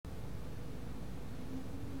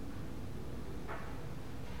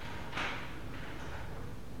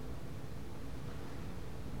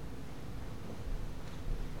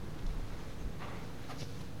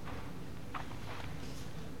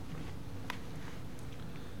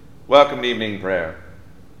Welcome to evening prayer.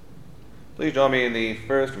 Please join me in the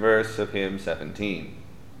first verse of hymn 17.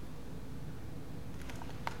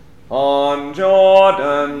 On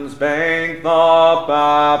Jordan's bank the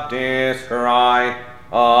Baptist cry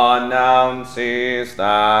announces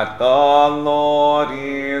that the Lord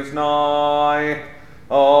is nigh.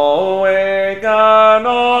 Awake and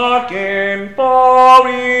hearken, for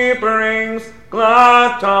he brings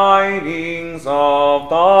glad tidings of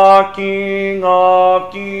the King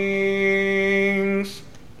of Kings.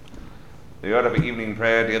 The order of evening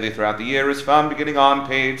prayer daily throughout the year is found beginning on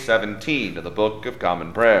page 17 of the Book of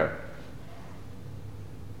Common Prayer.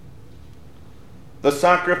 The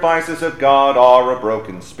sacrifices of God are a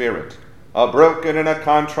broken spirit. A broken and a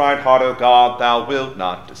contrite heart, O God, thou wilt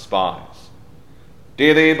not despise.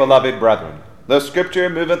 Dearly beloved brethren, the Scripture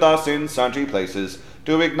moveth us in sundry places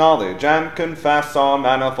to acknowledge and confess our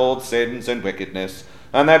manifold sins and wickedness,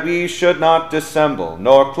 and that we should not dissemble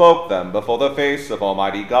nor cloak them before the face of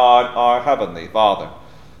Almighty God, our heavenly Father,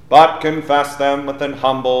 but confess them with an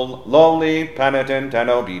humble, lowly, penitent, and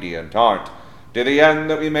obedient heart, to the end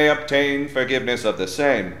that we may obtain forgiveness of the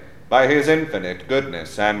same by his infinite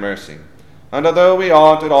goodness and mercy. And although we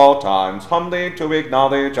ought at all times humbly to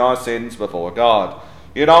acknowledge our sins before God,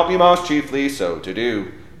 yet ought we most chiefly so to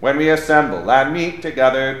do when we assemble and meet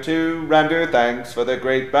together to render thanks for the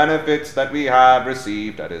great benefits that we have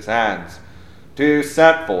received at his hands, to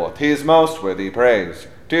set forth his most worthy praise,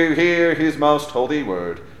 to hear his most holy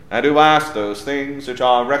word, and to ask those things which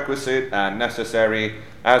are requisite and necessary,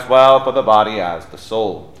 as well for the body as the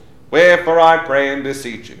soul. Wherefore I pray and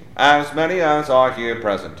beseech you, as many as are here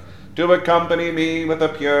present, to accompany me with a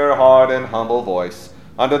pure heart and humble voice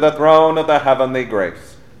under the throne of the heavenly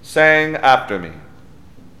grace, saying after me,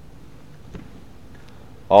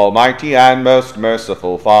 Almighty and most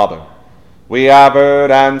merciful Father, we have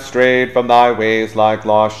erred and strayed from thy ways like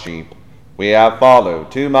lost sheep. We have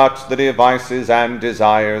followed too much the devices and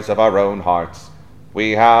desires of our own hearts.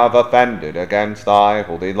 We have offended against thy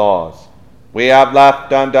holy laws. We have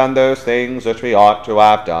left undone those things which we ought to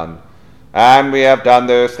have done, and we have done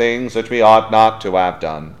those things which we ought not to have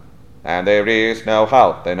done, and there is no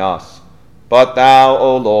help in us. But thou,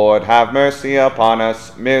 O Lord, have mercy upon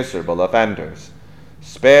us, miserable offenders.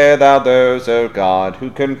 Spare thou those, O God, who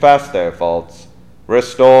confess their faults.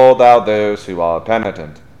 Restore thou those who are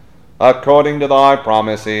penitent. According to thy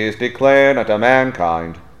promises, declare unto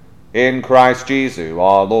mankind, in Christ Jesus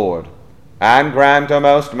our Lord, and grant, O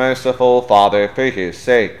most merciful Father, for his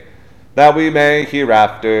sake, that we may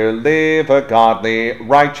hereafter live a godly,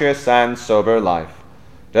 righteous, and sober life,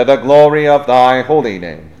 to the glory of thy holy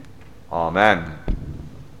name. Amen.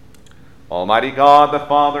 Almighty God, the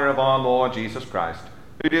Father of our Lord Jesus Christ,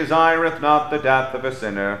 who desireth not the death of a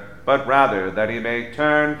sinner, but rather that he may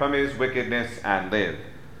turn from his wickedness and live,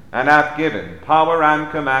 and hath given power and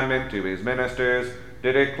commandment to his ministers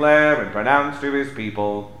to declare and pronounce to his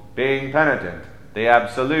people, being penitent, the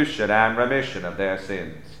absolution and remission of their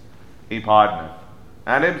sins. He pardoneth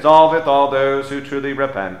and absolveth all those who truly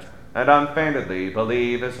repent and unfeignedly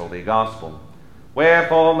believe his holy gospel.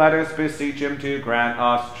 Wherefore let us beseech him to grant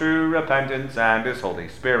us true repentance and his Holy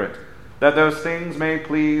Spirit, that those things may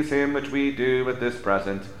please him which we do at this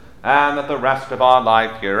present, and that the rest of our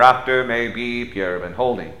life hereafter may be pure and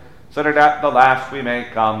holy, so that at the last we may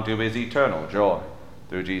come to his eternal joy.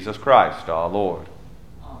 Through Jesus Christ our Lord.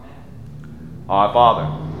 Amen. Our Father,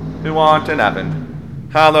 who art in heaven,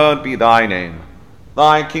 hallowed be thy name.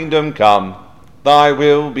 Thy kingdom come, thy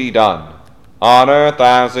will be done, on earth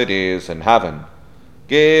as it is in heaven.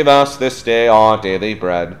 Give us this day our daily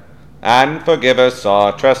bread, and forgive us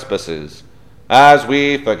our trespasses, as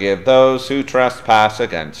we forgive those who trespass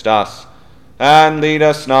against us. And lead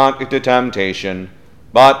us not into temptation,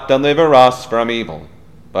 but deliver us from evil.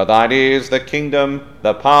 For thine is the kingdom,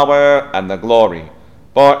 the power, and the glory,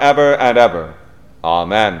 for ever and ever.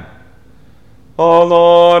 Amen. O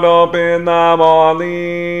Lord, open thou our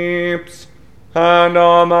lips, and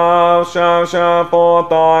our mouth shall shout forth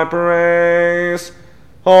thy praise.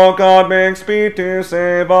 O God, make speed to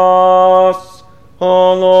save us.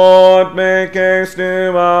 O Lord, make haste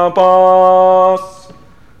to help us.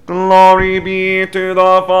 Glory be to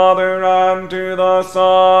the Father, and to the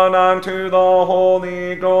Son, and to the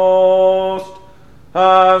Holy Ghost,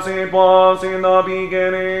 as it was in the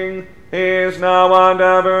beginning, is now, and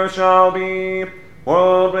ever shall be,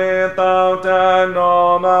 world without end.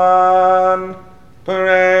 Amen.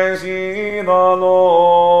 Praise ye the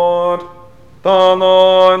Lord. The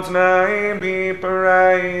Lord's name be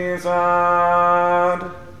praised.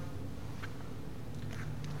 The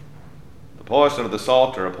portion of the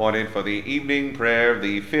Psalter appointed for the evening prayer of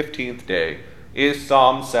the 15th day is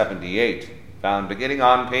Psalm 78, found beginning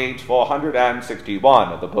on page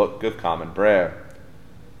 461 of the Book of Common Prayer.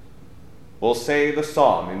 We'll say the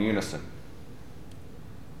psalm in unison.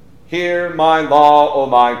 Hear my law, O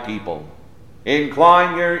my people.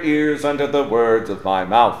 Incline your ears unto the words of my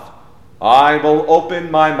mouth. I will open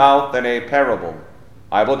my mouth in a parable.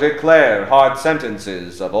 I will declare hard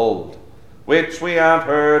sentences of old, which we have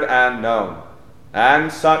heard and known, and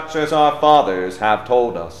such as our fathers have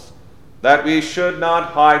told us, that we should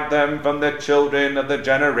not hide them from the children of the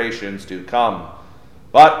generations to come,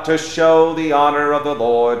 but to show the honor of the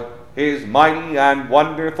Lord, his mighty and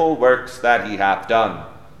wonderful works that he hath done.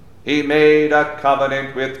 He made a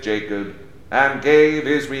covenant with Jacob, and gave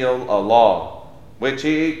Israel a law, which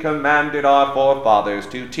he commanded our forefathers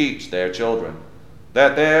to teach their children,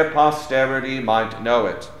 that their posterity might know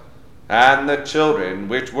it, and the children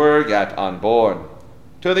which were yet unborn,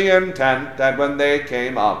 to the intent that when they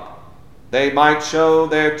came up, they might show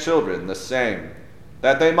their children the same,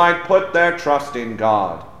 that they might put their trust in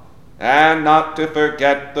God, and not to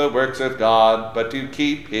forget the works of God, but to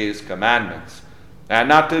keep his commandments, and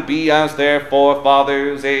not to be as their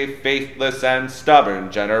forefathers, a faithless and stubborn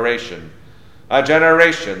generation, a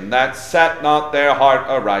generation that set not their heart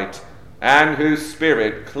aright, and whose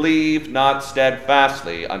spirit cleaved not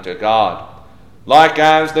steadfastly unto God, like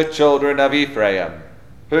as the children of Ephraim,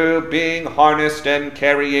 who, being harnessed and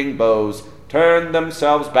carrying bows, turned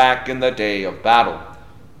themselves back in the day of battle.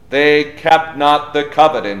 They kept not the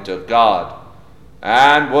covenant of God,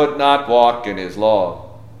 and would not walk in his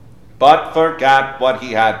law, but forgat what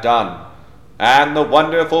he had done, and the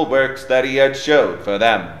wonderful works that he had showed for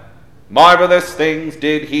them. Marvelous things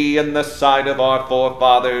did he in the sight of our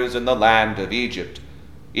forefathers in the land of Egypt,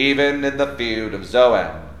 even in the field of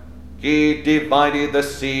Zoan. He divided the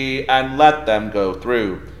sea and let them go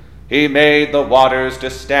through. He made the waters to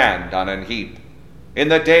stand on an heap. In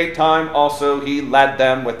the daytime also he led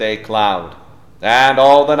them with a cloud, and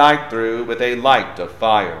all the night through with a light of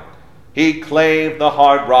fire. He clave the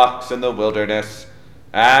hard rocks in the wilderness,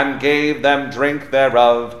 and gave them drink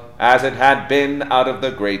thereof, as it had been out of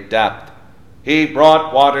the great depth. He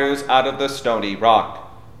brought waters out of the stony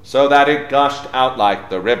rock, so that it gushed out like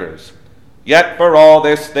the rivers. Yet for all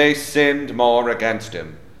this they sinned more against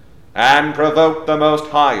him, and provoked the Most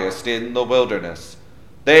Highest in the wilderness.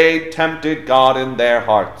 They tempted God in their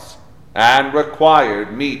hearts, and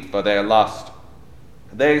required meat for their lust.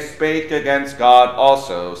 They spake against God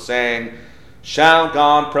also, saying, Shall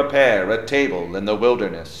God prepare a table in the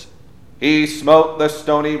wilderness? He smote the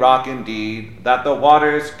stony rock indeed, that the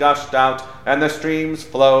waters gushed out, and the streams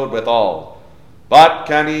flowed withal. But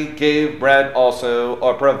can he give bread also,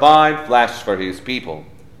 or provide flesh for his people?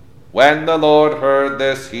 When the Lord heard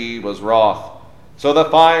this, he was wroth. So the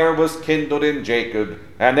fire was kindled in Jacob,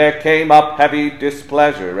 and there came up heavy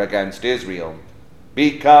displeasure against Israel,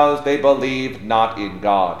 because they believed not in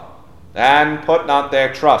God, and put not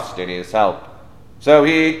their trust in his help. So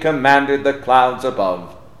he commanded the clouds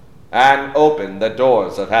above, and opened the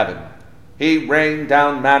doors of heaven. He rained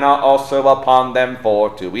down manna also upon them for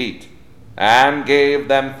to eat, and gave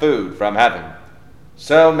them food from heaven.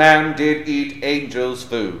 So man did eat angels'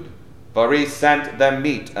 food, for he sent them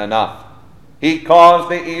meat enough. He caused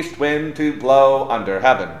the east wind to blow under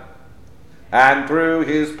heaven, and through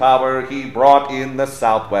his power he brought in the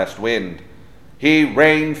southwest wind. He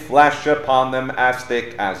rained flesh upon them as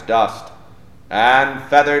thick as dust, and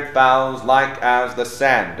feathered fowls like as the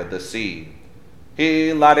sand of the sea.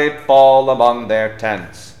 He let it fall among their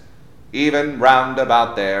tents, even round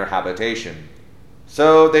about their habitation.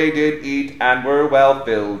 So they did eat and were well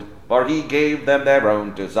filled, for he gave them their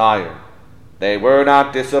own desire. They were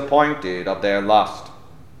not disappointed of their lust.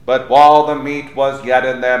 But while the meat was yet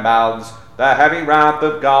in their mouths, the heavy wrath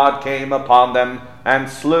of God came upon them, and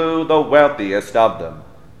slew the wealthiest of them,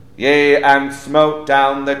 yea, and smote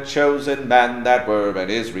down the chosen men that were in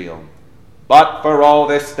Israel. But for all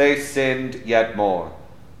this they sinned yet more,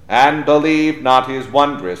 and believed not his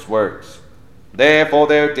wondrous works. Therefore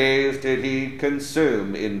their days did he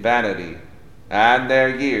consume in vanity, and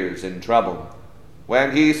their years in trouble.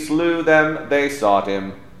 When he slew them, they sought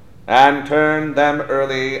him, and turned them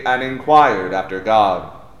early, and inquired after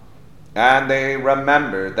God. And they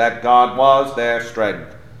remembered that God was their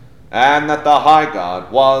strength, and that the high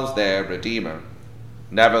God was their Redeemer.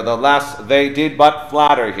 Nevertheless they did but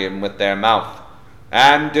flatter him with their mouth,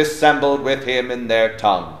 and dissembled with him in their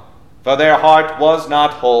tongue, for their heart was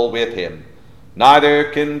not whole with him,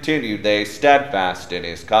 neither continued they steadfast in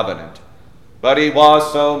his covenant. But he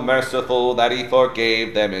was so merciful that he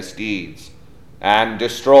forgave their misdeeds, and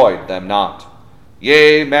destroyed them not.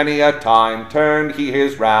 Yea, many a time turned he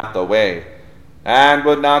his wrath away, and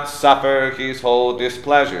would not suffer his whole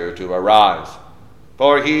displeasure to arise.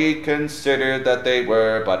 For he considered that they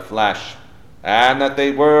were but flesh, and that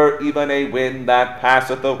they were even a wind that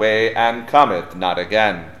passeth away and cometh not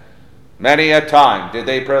again. Many a time did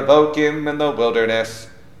they provoke him in the wilderness,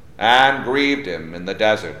 and grieved him in the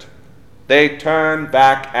desert. They turned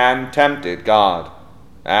back and tempted God,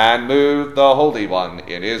 and moved the Holy One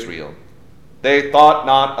in Israel. They thought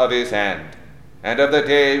not of his hand, and of the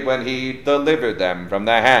day when he delivered them from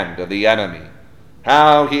the hand of the enemy,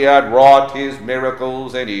 how he had wrought his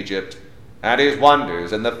miracles in Egypt, and his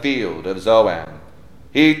wonders in the field of Zoan.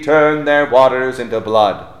 He turned their waters into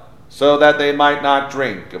blood, so that they might not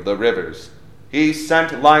drink of the rivers. He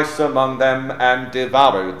sent lice among them, and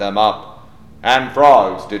devoured them up, and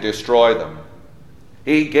frogs to destroy them.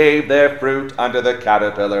 He gave their fruit unto the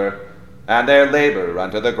caterpillar, and their labor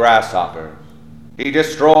unto the grasshopper. He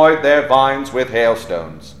destroyed their vines with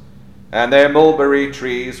hailstones, and their mulberry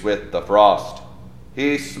trees with the frost.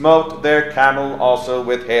 He smote their camel also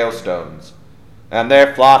with hailstones, and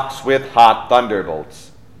their flocks with hot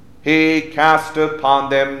thunderbolts. He cast upon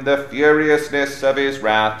them the furiousness of his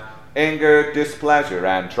wrath, anger, displeasure,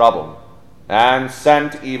 and trouble, and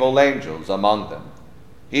sent evil angels among them.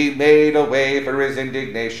 He made a way for his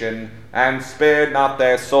indignation, and spared not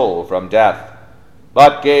their soul from death,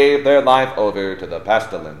 but gave their life over to the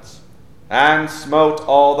pestilence, and smote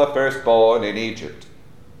all the firstborn in Egypt,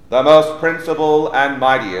 the most principal and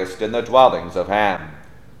mightiest in the dwellings of Ham.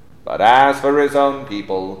 But as for his own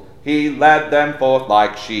people, he led them forth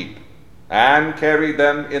like sheep, and carried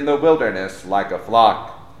them in the wilderness like a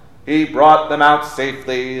flock. He brought them out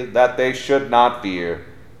safely, that they should not fear,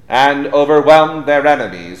 and overwhelmed their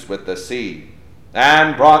enemies with the sea,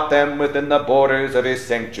 and brought them within the borders of his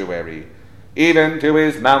sanctuary, even to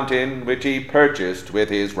his mountain which he purchased with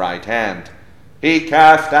his right hand. He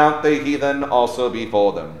cast out the heathen also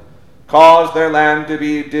before them, caused their land to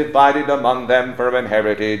be divided among them for an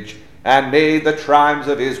heritage, and made the tribes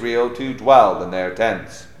of Israel to dwell in their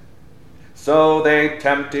tents. So they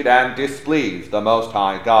tempted and displeased the Most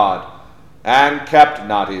High God, and kept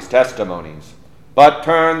not his testimonies, but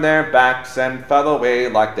turned their backs and fell away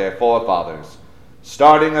like their forefathers,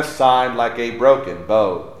 starting aside like a broken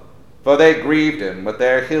bow. For they grieved him with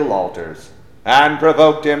their hill altars, and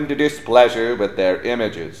provoked him to displeasure with their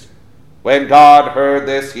images. When God heard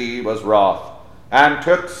this, he was wroth, and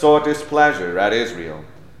took sore displeasure at Israel,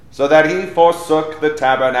 so that he forsook the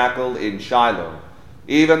tabernacle in Shiloh,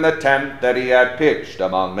 even the tent that he had pitched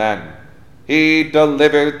among men. He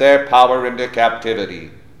delivered their power into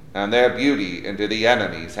captivity, and their beauty into the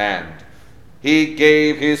enemy's hand. He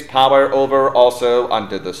gave his power over also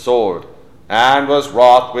unto the sword, and was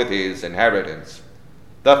wroth with his inheritance.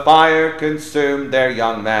 The fire consumed their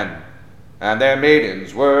young men, and their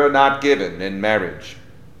maidens were not given in marriage.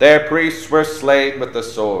 Their priests were slain with the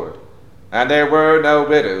sword, and there were no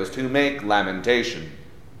widows to make lamentation.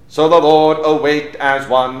 So the Lord awaked as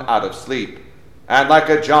one out of sleep, and like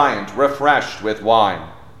a giant refreshed with wine.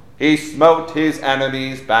 He smote his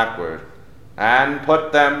enemies backward, and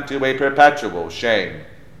put them to a perpetual shame.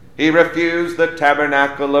 He refused the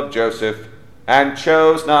tabernacle of Joseph, and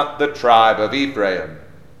chose not the tribe of Ephraim,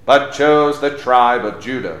 but chose the tribe of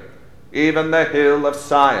Judah, even the hill of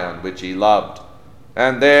Sion which he loved.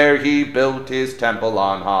 And there he built his temple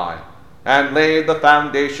on high, and laid the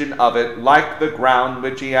foundation of it like the ground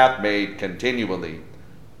which he hath made continually.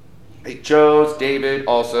 He chose David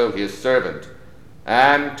also his servant,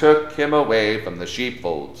 and took him away from the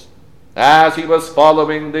sheepfolds. As he was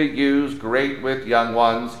following the ewes great with young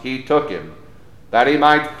ones, he took him, that he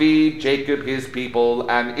might feed Jacob his people,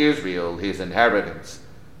 and Israel his inheritance.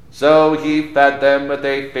 So he fed them with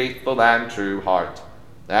a faithful and true heart,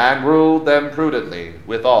 and ruled them prudently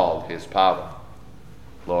with all his power.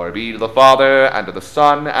 Glory be to the Father, and to the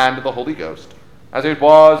Son, and to the Holy Ghost, as it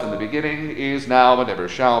was in the beginning, is now, and ever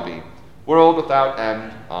shall be, world without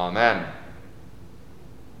end. Amen.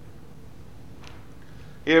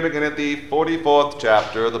 Here beginneth the 44th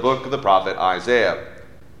chapter of the book of the prophet Isaiah,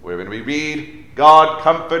 wherein we read, God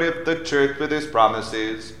comforteth the church with his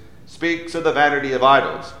promises, speaks of the vanity of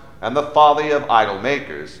idols, and the folly of idol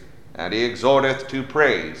makers, and he exhorteth to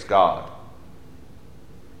praise God.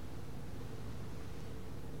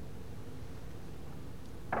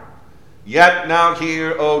 Yet now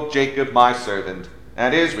hear, O Jacob my servant,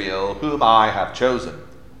 and Israel whom I have chosen.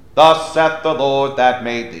 Thus saith the Lord that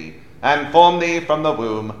made thee, and formed thee from the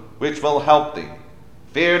womb, which will help thee.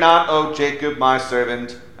 Fear not, O Jacob my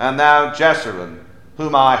servant, and thou Jeshurun,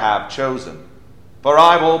 whom I have chosen. For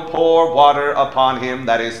I will pour water upon him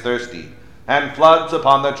that is thirsty, and floods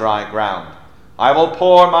upon the dry ground. I will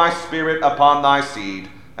pour my Spirit upon thy seed,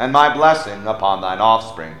 and my blessing upon thine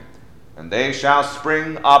offspring. And they shall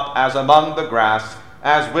spring up as among the grass,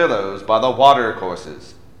 as willows by the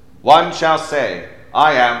watercourses. One shall say,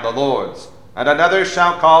 I am the Lord's, and another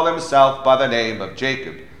shall call himself by the name of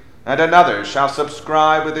Jacob, and another shall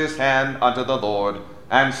subscribe with his hand unto the Lord,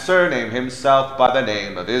 and surname himself by the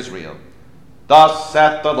name of Israel. Thus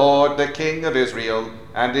saith the Lord, the King of Israel,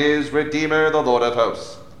 and his Redeemer, the Lord of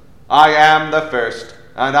hosts. I am the first,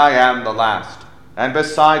 and I am the last, and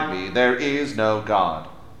beside me there is no God.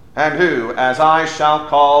 And who, as I shall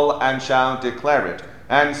call and shall declare it,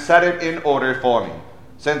 and set it in order for me,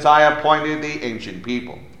 since I appointed the ancient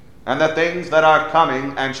people, and the things that are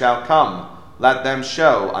coming and shall come, let them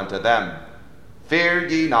show unto them. Fear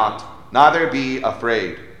ye not, neither be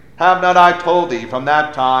afraid. Have not I told thee from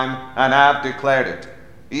that time, and have declared it?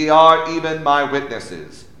 Ye are even my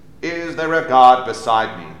witnesses. Is there a God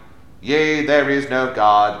beside me? Yea, there is no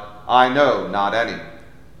God, I know not any.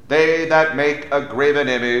 They that make a graven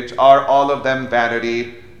image are all of them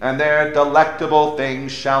vanity, and their delectable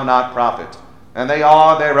things shall not profit, and they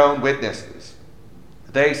are their own witnesses.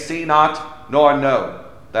 They see not, nor know,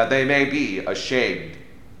 that they may be ashamed.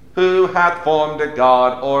 Who hath formed a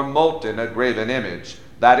god, or molten a graven image,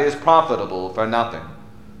 that is profitable for nothing?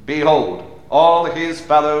 Behold, all his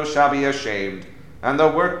fellows shall be ashamed, and the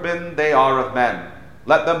workmen they are of men.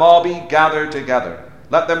 Let them all be gathered together,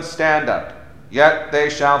 let them stand up, yet they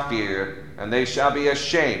shall fear, and they shall be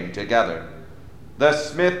ashamed together. The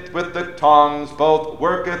smith with the tongs both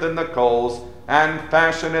worketh in the coals, and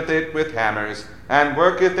fashioneth it with hammers, and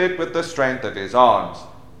worketh it with the strength of his arms.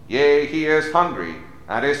 Yea, he is hungry,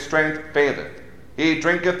 and his strength faileth. He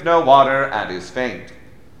drinketh no water, and is faint.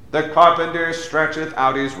 The carpenter stretcheth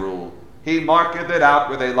out his rule, he marketh it out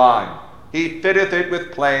with a line. He fitteth it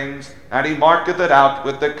with planes, and he marketh it out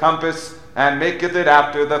with the compass, and maketh it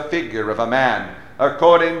after the figure of a man,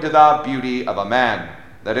 according to the beauty of a man,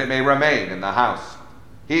 that it may remain in the house.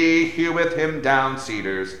 He heweth him down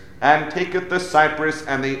cedars, and taketh the cypress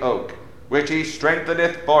and the oak, which he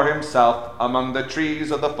strengtheneth for himself among the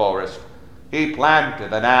trees of the forest. He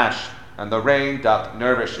planteth an ash, and the rain doth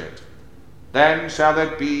nourish it. Then shall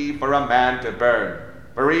it be for a man to burn,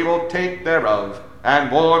 for he will take thereof,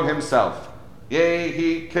 and warm himself. Yea,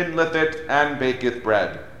 he kindleth it, and baketh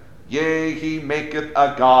bread. Yea, he maketh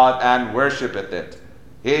a god, and worshippeth it.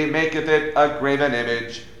 He maketh it a graven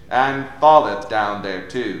image, and falleth down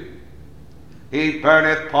thereto. He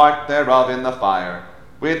burneth part thereof in the fire.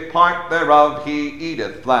 With part thereof he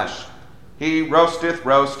eateth flesh. He roasteth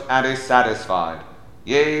roast, and is satisfied.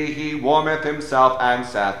 Yea, he warmeth himself, and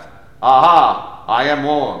saith, Aha, I am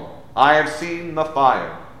warm, I have seen the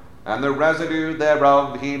fire. And the residue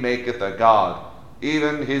thereof he maketh a god,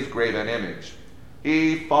 even his graven image.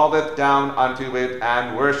 He falleth down unto it,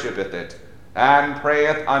 and worshippeth it, and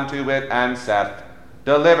prayeth unto it, and saith,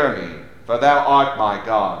 Deliver me, for thou art my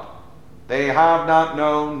God. They have not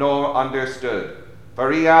known nor understood,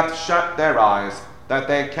 for he hath shut their eyes, that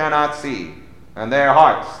they cannot see, and their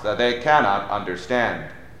hearts, that they cannot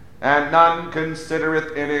understand. And none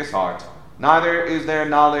considereth in his heart, neither is there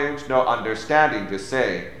knowledge nor understanding to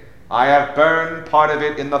say, I have burned part of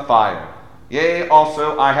it in the fire. Yea,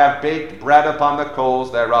 also I have baked bread upon the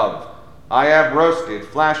coals thereof. I have roasted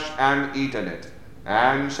flesh and eaten it.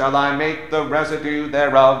 And shall I make the residue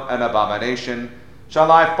thereof an abomination?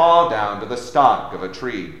 Shall I fall down to the stock of a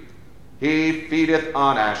tree? He feedeth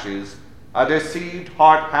on ashes. A deceived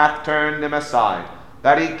heart hath turned him aside,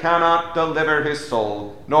 that he cannot deliver his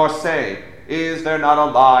soul, nor say, Is there not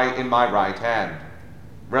a lie in my right hand?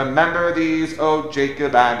 Remember these, O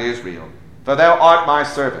Jacob and Israel, for thou art my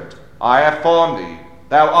servant. I have formed thee,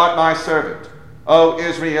 thou art my servant. O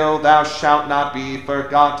Israel, thou shalt not be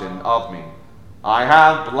forgotten of me. I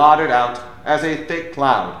have blotted out, as a thick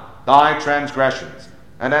cloud, thy transgressions,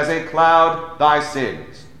 and as a cloud thy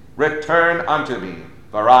sins. Return unto me,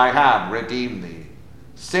 for I have redeemed thee.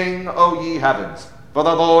 Sing, O ye heavens, for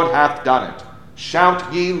the Lord hath done it.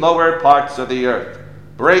 Shout, ye lower parts of the earth.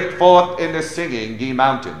 Break forth into singing, ye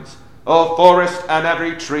mountains, O forest and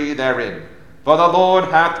every tree therein. For the Lord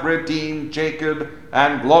hath redeemed Jacob,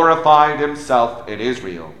 and glorified himself in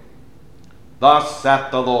Israel. Thus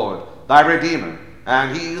saith the Lord, thy Redeemer,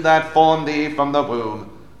 and he that formed thee from the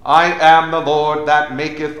womb. I am the Lord that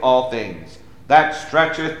maketh all things, that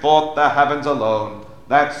stretcheth forth the heavens alone,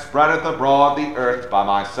 that spreadeth abroad the earth by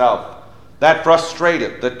myself, that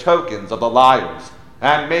frustrateth the tokens of the liars,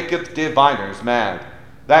 and maketh diviners mad,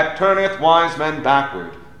 that turneth wise men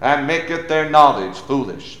backward, and maketh their knowledge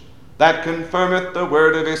foolish, that confirmeth the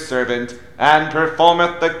word of his servant, and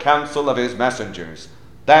performeth the counsel of his messengers,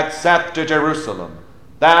 that saith to Jerusalem,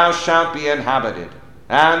 Thou shalt be inhabited,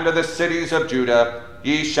 and to the cities of Judah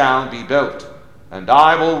ye shall be built, and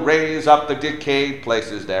I will raise up the decayed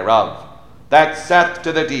places thereof, that saith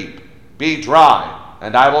to the deep, Be dry,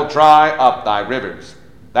 and I will dry up thy rivers,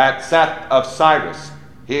 that saith of Cyrus,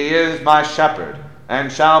 He is my shepherd,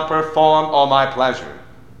 and shall perform all my pleasure,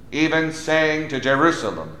 even saying to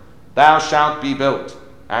Jerusalem, Thou shalt be built,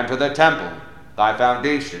 and to the temple thy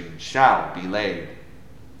foundation shall be laid.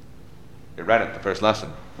 We read it the first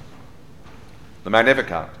lesson. The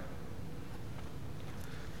Magnificat.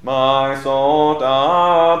 My soul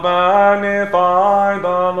doth magnify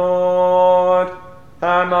the Lord,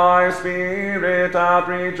 and my spirit hath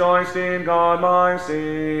rejoiced in God my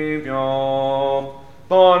Saviour.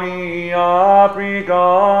 For he hath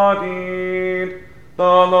regarded the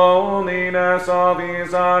lowliness of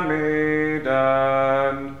his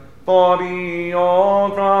handmaiden. For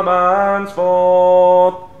behold, from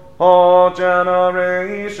henceforth all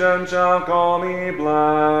generations shall call me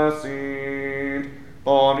blessed.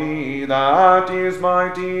 For he that is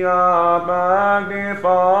mighty hath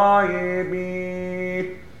magnified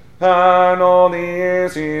me, and holy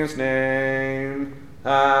is his name,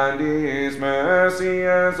 and his mercy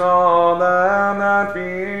is on them that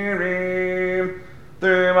fear him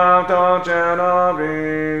throughout all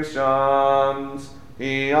generations.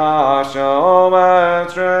 He hath shown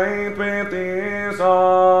strength with his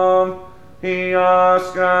arm. He hath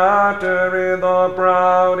scattered the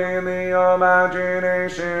proud in the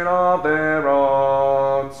imagination of their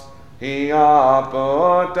hearts. He hath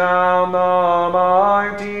put down the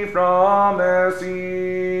mighty from their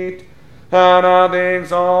seat, and hath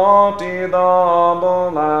exalted the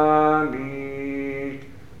humble and meek.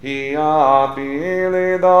 He hath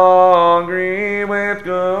filled the hungry with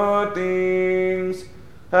good things,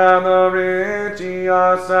 and the rich he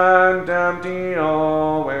hath sent empty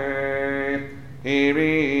away. He,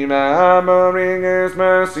 remembering his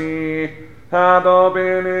mercy, hath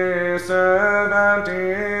opened his servant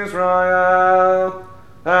Israel,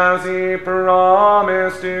 as he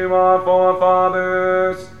promised to our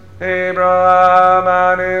forefathers, Abraham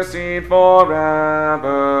and his seed forever.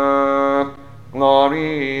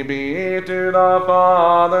 Glory be to the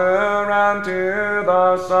Father, and to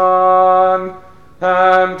the Son,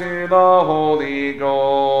 and to the Holy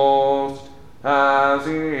Ghost, as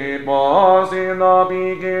it was in the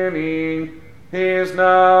beginning, is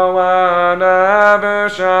now, and ever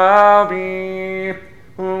shall be,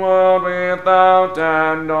 world without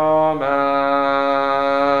end. Amen.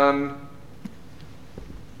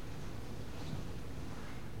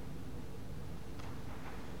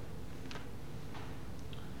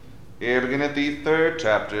 Here beginneth the third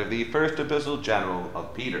chapter of the first epistle general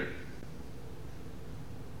of Peter.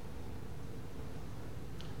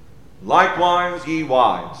 Likewise, ye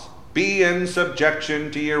wives, be in subjection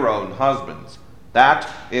to your own husbands, that,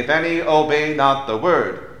 if any obey not the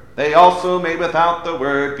word, they also may without the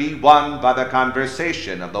word be won by the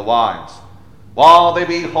conversation of the wives, while they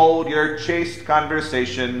behold your chaste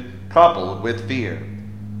conversation coupled with fear,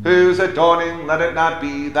 whose adorning let it not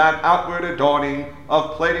be that outward adorning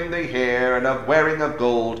of plaiting the hair, and of wearing of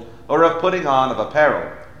gold, or of putting on of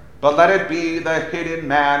apparel, but let it be the hidden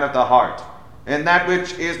man of the heart, in that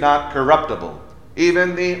which is not corruptible,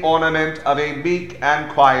 even the ornament of a meek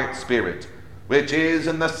and quiet spirit, which is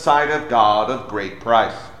in the sight of God of great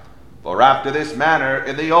price. For after this manner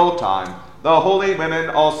in the old time the holy women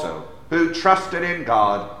also, who trusted in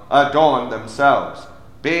God, adorned themselves,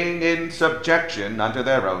 being in subjection unto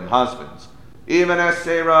their own husbands, even as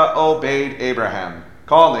Sarah obeyed Abraham,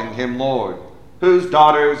 calling him Lord, whose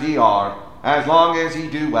daughters ye are, as long as ye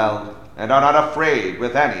do well, and are not afraid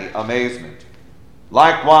with any amazement.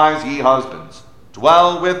 Likewise, ye husbands,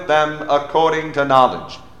 dwell with them according to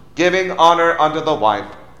knowledge, giving honor unto the wife,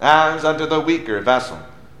 as unto the weaker vessel,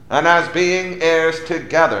 and as being heirs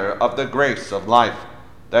together of the grace of life,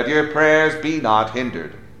 that your prayers be not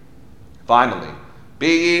hindered. Finally,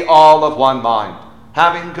 be ye all of one mind,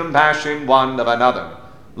 having compassion one of another.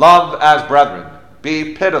 Love as brethren,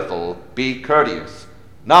 be pitiful, be courteous,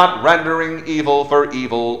 not rendering evil for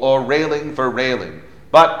evil, or railing for railing,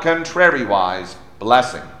 but contrariwise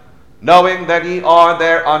blessing, knowing that ye are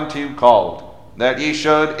thereunto called, that ye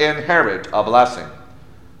should inherit a blessing.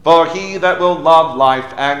 For he that will love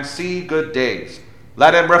life and see good days,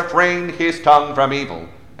 let him refrain his tongue from evil,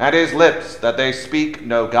 and his lips that they speak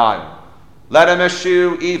no guile. Let him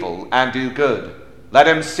eschew evil and do good. Let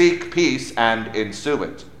him seek peace and ensue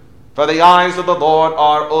it. For the eyes of the Lord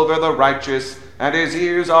are over the righteous, and his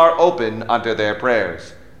ears are open unto their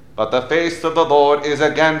prayers. But the face of the Lord is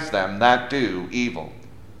against them that do evil.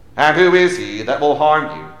 And who is he that will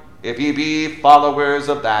harm you, if ye be followers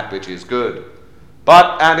of that which is good?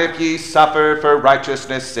 But and if ye suffer for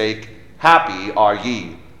righteousness' sake, happy are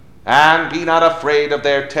ye. And be not afraid of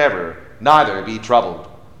their terror, neither be troubled.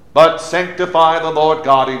 But sanctify the Lord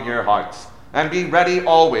God in your hearts, and be ready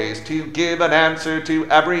always to give an answer to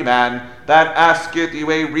every man that asketh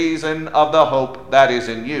you a reason of the hope that is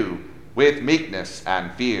in you, with meekness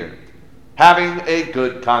and fear, having a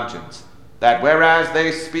good conscience, that whereas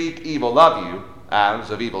they speak evil of you,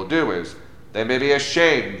 as of evildoers, they may be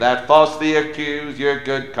ashamed that falsely accuse your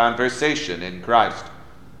good conversation in Christ.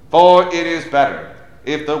 For it is better,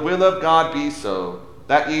 if the will of God be so,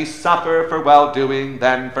 that ye suffer for well-doing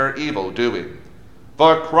than for evil-doing.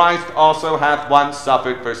 For Christ also hath once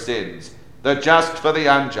suffered for sins, the just for the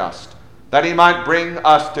unjust, that he might bring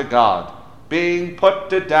us to God, being put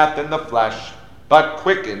to death in the flesh, but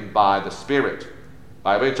quickened by the Spirit,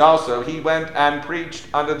 by which also he went and preached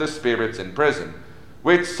unto the spirits in prison,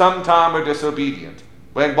 which sometime were disobedient,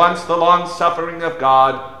 when once the long-suffering of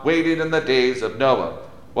God waited in the days of Noah,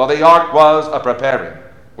 while the ark was a-preparing,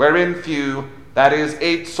 wherein few, that is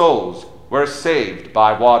 8 souls, were saved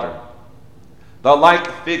by water. The like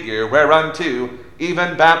figure whereunto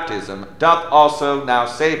even baptism doth also now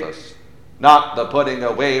save us, not the putting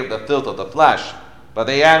away of the filth of the flesh, but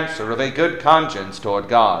the answer of a good conscience toward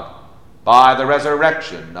God, by the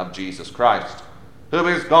resurrection of Jesus Christ, who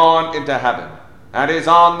is gone into heaven, and is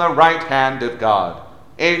on the right hand of God,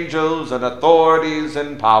 angels and authorities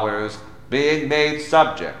and powers being made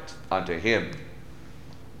subject unto him.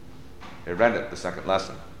 Here endeth the second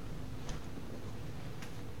lesson.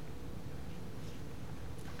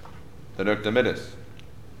 The Nunc Dimittis.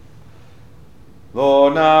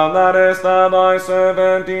 Lord, now lettest thou thy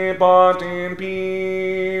servant depart in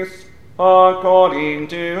peace, according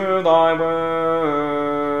to thy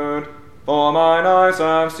word. For mine eyes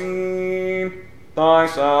have seen thy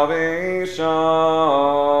salvation,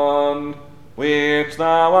 which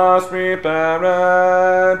thou hast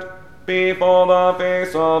prepared before the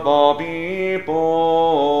face of all people,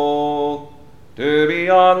 to be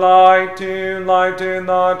a light to lighten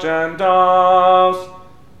the Gentiles,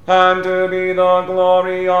 and to be the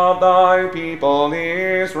glory of thy people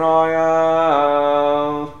Israel.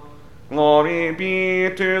 Glory be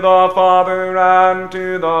to the Father, and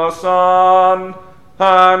to the Son,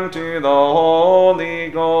 and to the Holy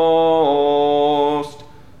Ghost,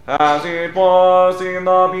 as it was in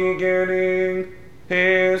the beginning,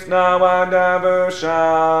 is now, and ever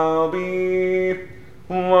shall be,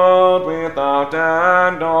 world without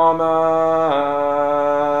end. Amen.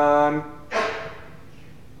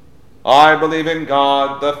 I believe in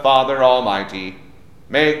God, the Father Almighty,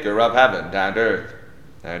 maker of heaven and earth,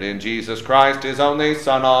 and in Jesus Christ, his only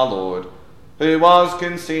Son, our Lord, who was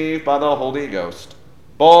conceived by the Holy Ghost,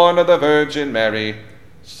 born of the Virgin Mary,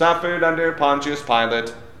 suffered under Pontius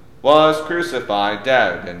Pilate, was crucified,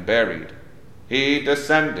 dead, and buried. He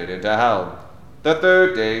descended into hell. The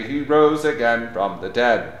third day he rose again from the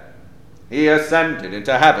dead. He ascended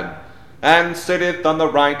into heaven, and sitteth on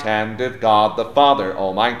the right hand of God the Father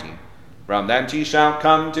Almighty. From thence he shall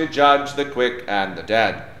come to judge the quick and the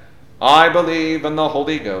dead. I believe in the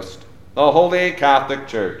Holy Ghost, the Holy Catholic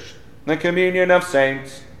Church, the communion of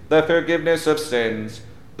saints, the forgiveness of sins,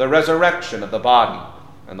 the resurrection of the body,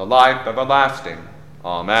 and the life everlasting.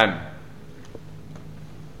 Amen.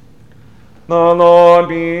 The Lord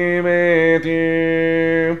be with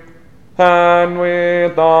you, and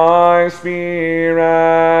with thy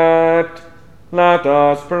spirit. Let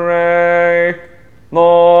us pray.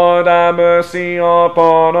 Lord, have mercy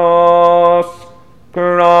upon us.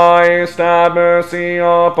 Christ, have mercy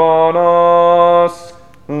upon us.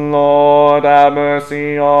 Lord, have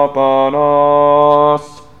mercy upon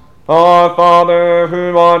us. Our Father,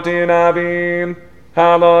 who art in heaven,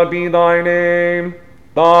 hallowed be thy name.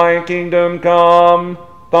 Thy kingdom come,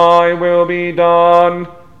 thy will be done,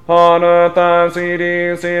 on earth as it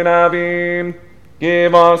is in heaven.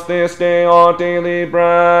 Give us this day our daily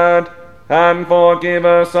bread, and forgive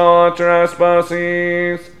us our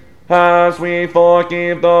trespasses, as we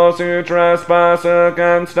forgive those who trespass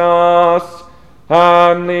against us.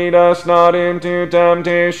 And lead us not into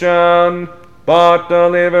temptation, but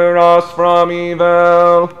deliver us from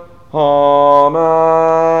evil.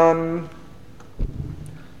 Amen.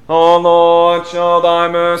 O Lord, show thy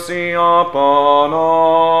mercy upon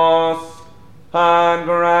us, and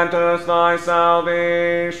grant us thy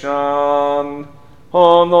salvation.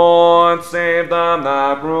 O Lord, save them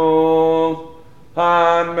that rule,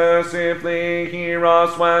 and mercifully hear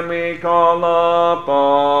us when we call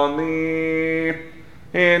upon thee.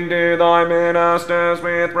 Endue thy ministers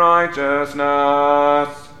with righteousness,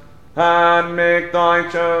 and make thy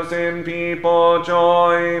chosen people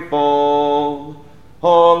joyful.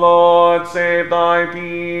 O Lord, save thy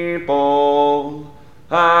people,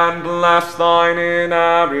 and bless thine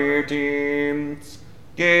inheritance.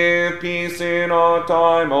 Give peace in our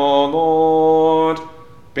time, O Lord,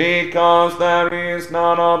 because there is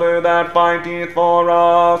none other that fighteth for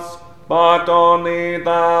us, but only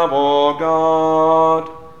thou, O God.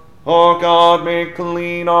 O God, make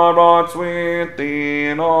clean our hearts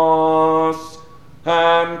within us,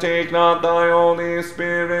 and take not thy Holy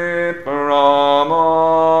Spirit from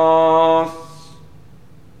us.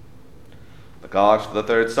 The Collect for the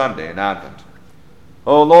third Sunday in Advent.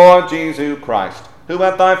 O Lord Jesus Christ, who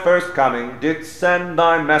at thy first coming didst send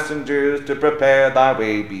thy messengers to prepare thy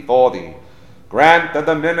way before thee, grant that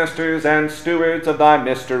the ministers and stewards of thy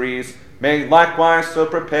mysteries may likewise so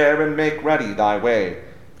prepare and make ready thy way,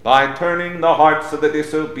 by turning the hearts of the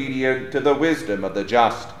disobedient to the wisdom of the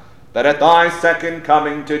just, that at thy second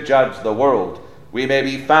coming to judge the world we may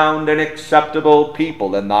be found an acceptable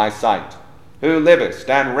people in thy sight, who livest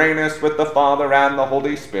and reignest with the Father and the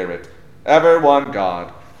Holy Spirit, ever one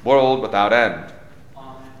God, world without end.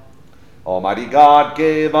 Amen. Almighty God,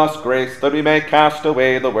 give us grace that we may cast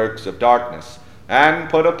away the works of darkness, and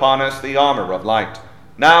put upon us the armor of light,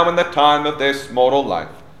 now in the time of this mortal life,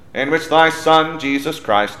 in which thy Son Jesus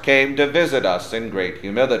Christ came to visit us in great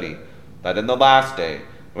humility, that in the last day,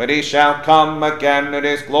 when he shall come again in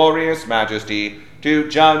his glorious majesty to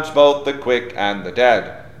judge both the quick and the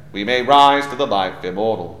dead, we may rise to the life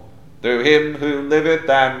immortal. Through him who liveth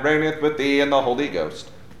and reigneth with thee in the Holy Ghost,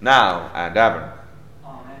 now and ever.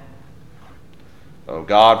 Amen. O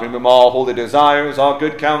God, from whom all holy desires, all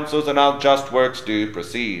good counsels, and all just works do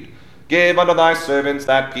proceed, give unto thy servants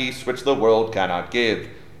that peace which the world cannot give,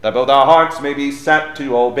 that both our hearts may be set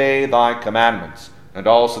to obey thy commandments, and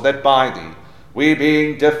also that by thee, we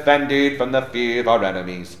being defended from the fear of our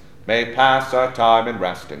enemies, may pass our time in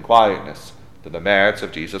rest and quietness, through the merits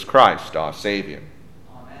of Jesus Christ our Saviour.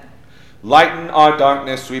 Amen. Lighten our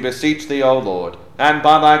darkness, we beseech thee, O Lord, and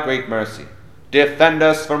by thy great mercy, defend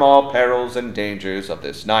us from all perils and dangers of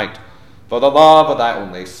this night, for the love of thy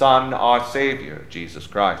only Son, our Saviour, Jesus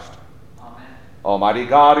Christ. Amen. Almighty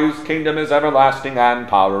God, whose kingdom is everlasting and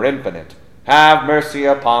power infinite, have mercy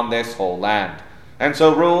upon this whole land, and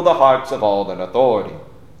so rule the hearts of all in authority,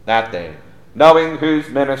 that they, knowing whose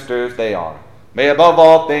ministers they are, may above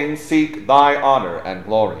all things seek thy honor and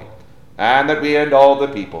glory, and that we and all the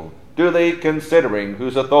people, duly considering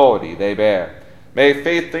whose authority they bear, may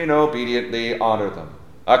faithfully and obediently honor them,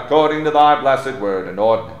 according to thy blessed word and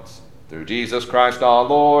ordinance, through Jesus Christ our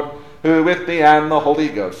Lord, who with thee and the Holy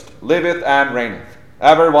Ghost liveth and reigneth,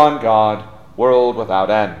 ever one God, world without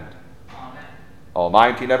end. Amen.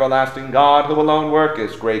 Almighty and everlasting God, who alone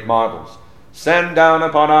workest great marvels, send down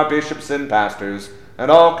upon our bishops and pastors, and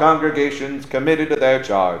all congregations committed to their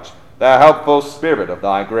charge, the helpful spirit of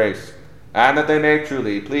thy grace, and that they may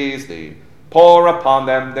truly please thee, pour upon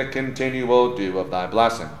them the continual dew of thy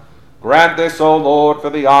blessing. Grant this, O Lord, for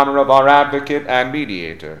the honor of our advocate and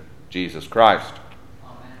mediator, Jesus Christ.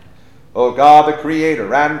 Amen. O God, the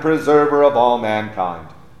creator and preserver of all mankind,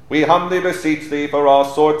 we humbly beseech thee for all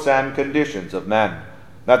sorts and conditions of men,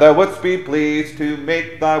 that thou wouldst be pleased to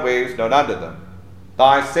make thy ways known unto them,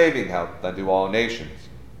 thy saving health unto all nations.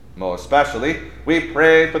 More especially, we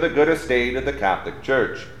pray for the good estate of the Catholic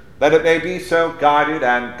Church, that it may be so guided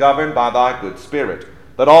and governed by thy good Spirit,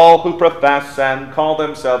 that all who profess and call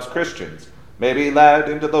themselves Christians may be led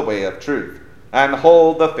into the way of truth, and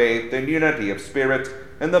hold the faith in unity of spirit,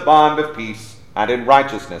 in the bond of peace, and in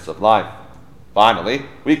righteousness of life. Finally,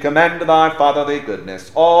 we commend to thy fatherly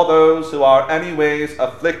goodness all those who are anyways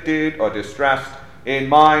afflicted or distressed in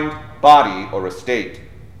mind, body, or estate,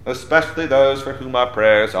 especially those for whom our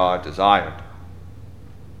prayers are desired.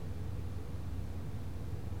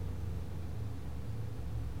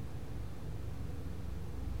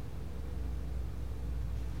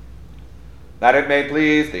 That it may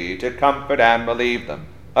please thee to comfort and relieve them,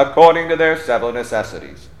 according to their several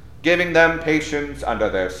necessities, giving them patience under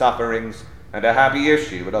their sufferings, and a happy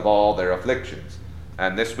issue out of all their afflictions.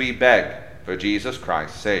 And this we beg for Jesus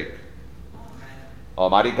Christ's sake.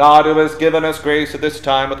 Almighty God, who has given us grace at this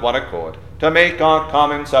time with one accord, to make our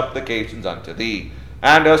common supplications unto thee,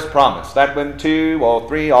 and hast promised that when 2 or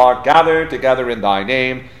 3 are gathered together in thy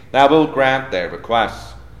name, thou wilt grant their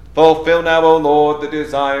requests. Fulfill now, O Lord, the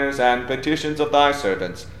desires and petitions of thy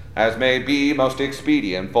servants, as may be most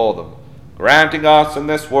expedient for them, granting us in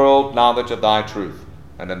this world knowledge of thy truth,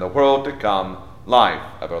 and in the world to come life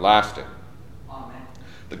everlasting. Amen.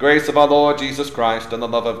 The grace of our Lord Jesus Christ, and the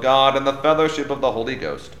love of God, and the fellowship of the Holy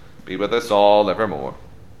Ghost be with us all evermore.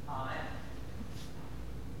 Amen.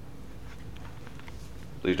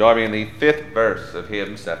 Please join me in the 5th verse of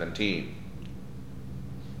hymn 17.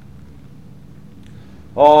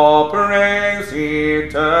 All praise,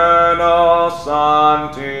 eternal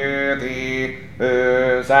Son, to thee,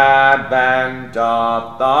 whose advent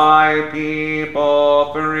doth thy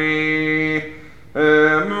people free.